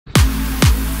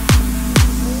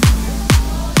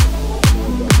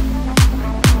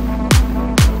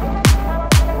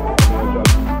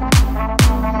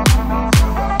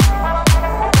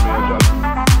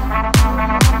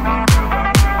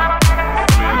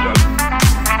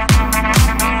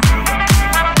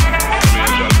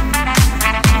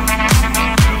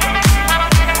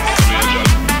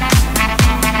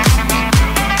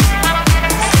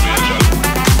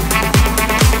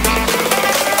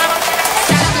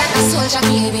culture,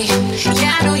 baby.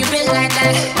 Yeah, I know you been like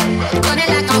that. Gun it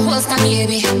like a holster,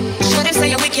 baby. Show them say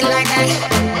you're wicked like that.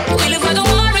 We live where the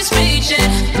war is raging,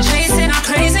 chasing our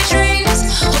crazy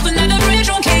dreams, hoping that the bridge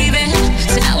won't cave in.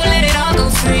 So now we'll let it all go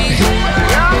free.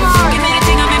 Give me the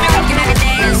thing, I made me rockin' at the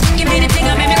dance. Give me the thing,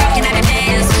 I made me rockin' at the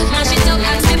dance. Now she don't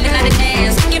like stepping at the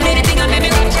dance. Give me the thing, I made me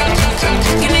rock.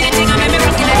 Give me the thing, I made me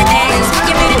rockin' at the dance.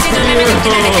 Give me the thing, I made me rockin'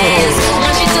 at the dance.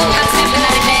 Now she don't like stepping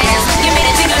at the dance. Give me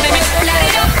the thing, I made me light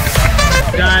it up.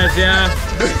 Guys, yeah,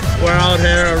 we're out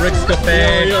here at Rick's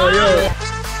Cafe. Yo.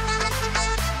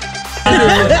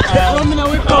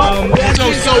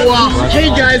 Hey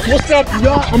guys, what's up?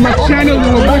 Yo, on my channel,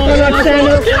 we're back on our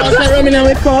channel. Ramen and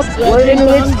Wake Up. We're in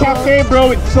Rick's Cafe,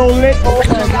 bro. It's so lit. Oh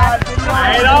my god.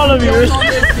 I hate all of you.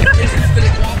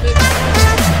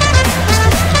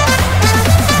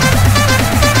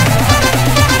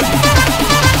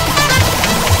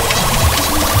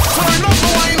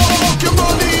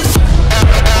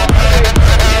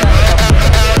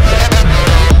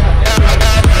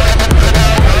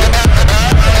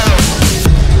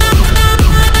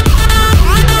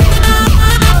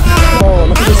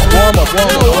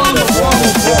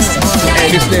 Hey,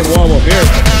 this thing warm up here.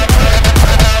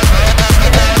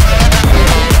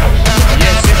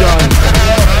 Yes, John.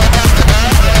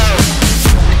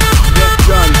 Yes,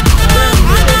 John.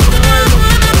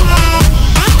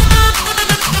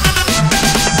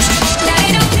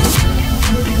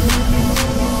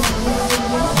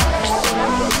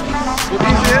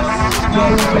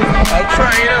 I'll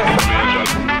try it.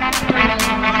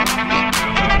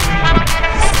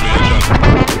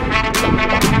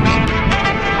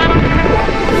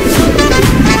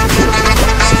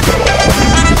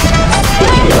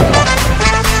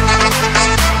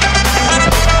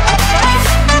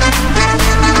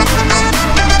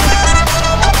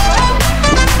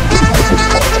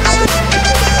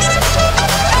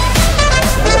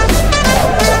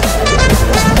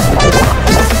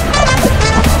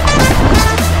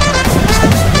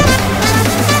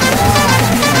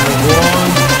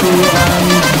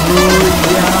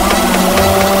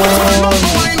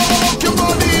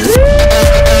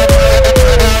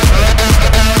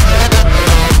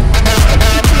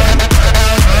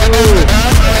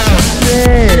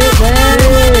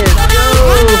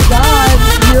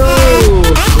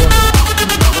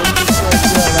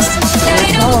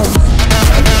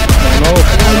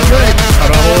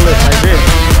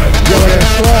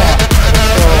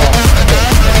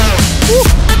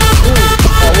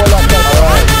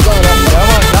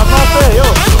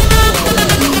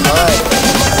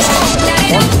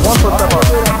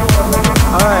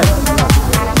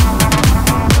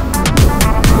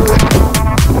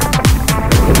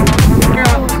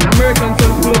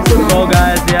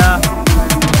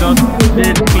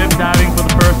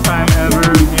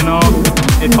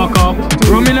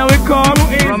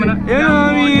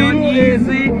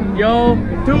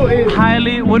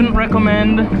 Highly wouldn't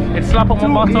recommend. It slap up my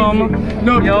bottom.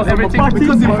 No, yo, everything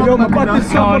because yo, my butt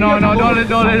is no, don't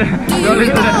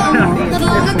listen to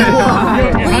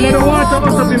that. And I don't want to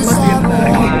also be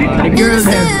my the girl's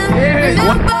head.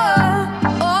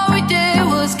 All we did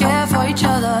was care for each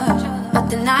other, but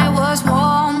the night was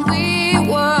warm. We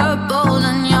were bold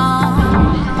and young.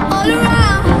 All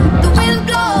around, the wind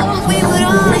blows. We would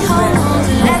only hold on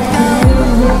to let go.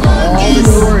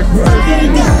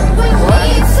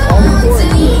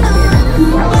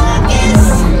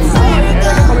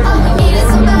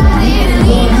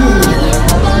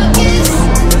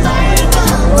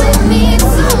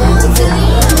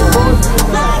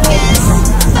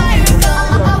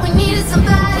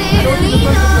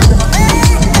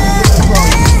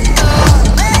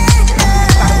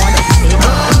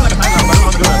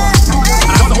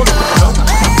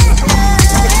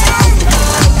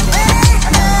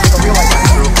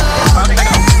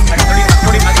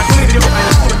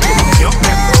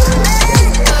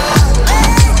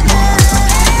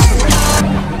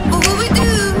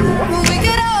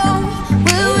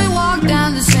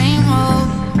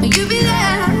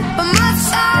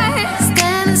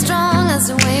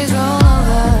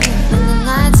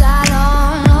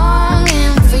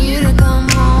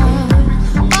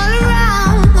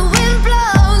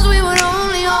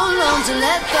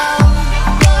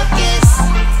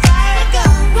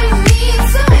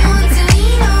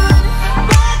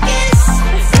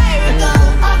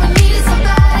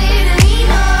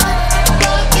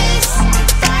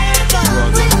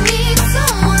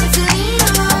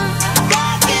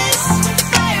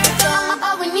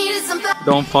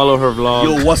 Don't follow her vlog.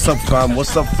 Yo, what's up fam?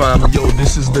 What's up fam? Yo,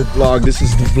 this is the vlog.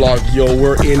 Yo,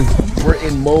 we're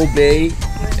in Mo Bay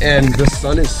and the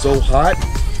sun is so hot.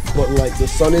 but like the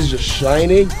sun is just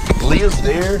shining. Leah's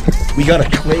there. We got a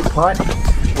clay pot.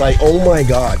 Like, oh my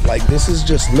God, like this is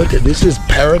just, look at this is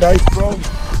paradise, bro. He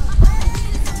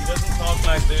doesn't talk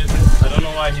like this. I don't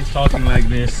know why he's talking like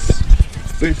this.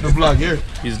 Wait for the vlog here.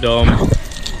 He's dumb.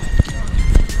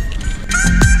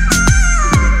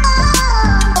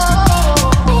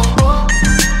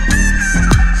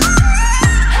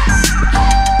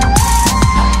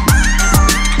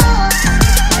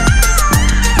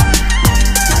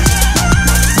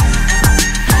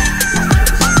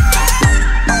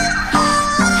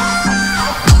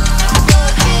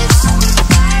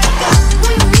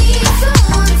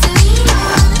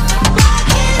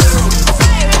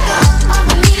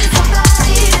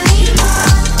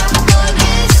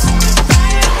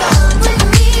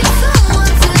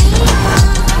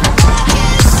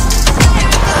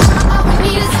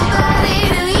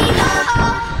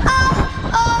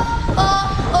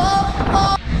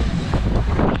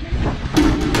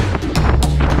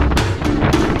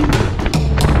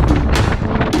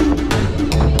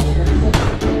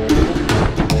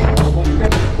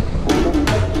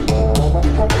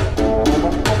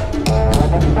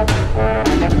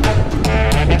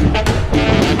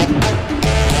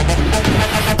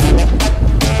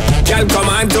 Come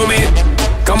on to me,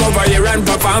 come over here and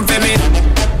perform for me.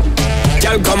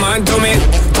 Girl, come on to me,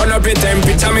 turn up your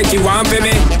temperature, make you warm for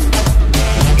me.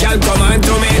 Girl, come on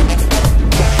to me,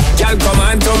 girl, come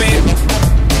on to me,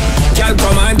 girl,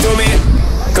 come on to me.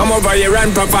 Come over here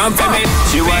and perform for me.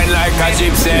 She whine like a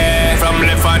gypsy, from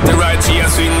left hand to right she a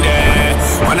swing there.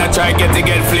 Wanna try get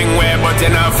fling way, but you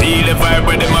not feel the vibe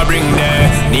where them a bring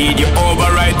there. Need you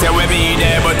over right there with me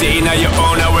there, but in your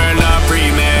own we're not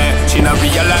pre-me. She not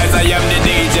realize I am the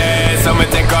DJ, so me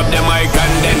take up the mic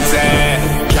and then say,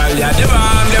 girl, yeah, the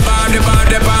bomb, the bomb, the bomb,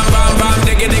 the bomb, bomb, bomb,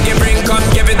 diggy, diggy, bring, come,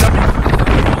 give it up.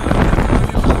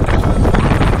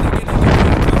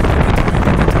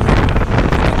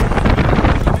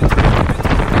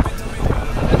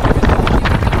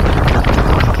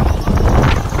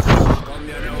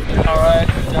 Alright,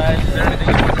 guys, is there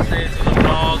anything you want to say to the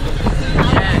vlog?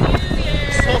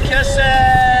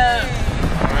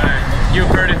 Alright, you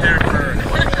heard it there first.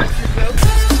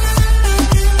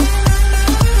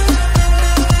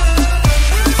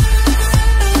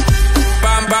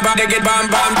 Bam, bam, bam, dig it, bam,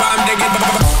 bam, bam, dig it, bam,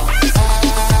 bam.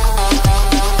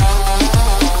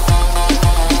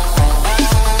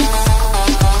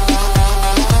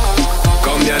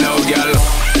 Come here now, girl.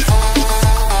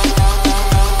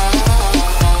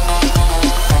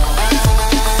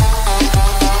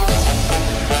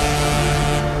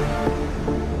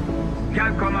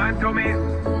 Girl, come on to me.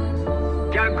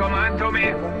 Girl, come on to me.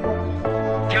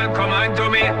 Girl, come on to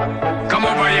me. Come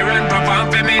over here and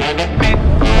perform for me.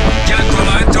 Girl, come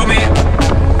on to me.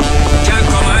 Girl,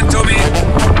 come on to me.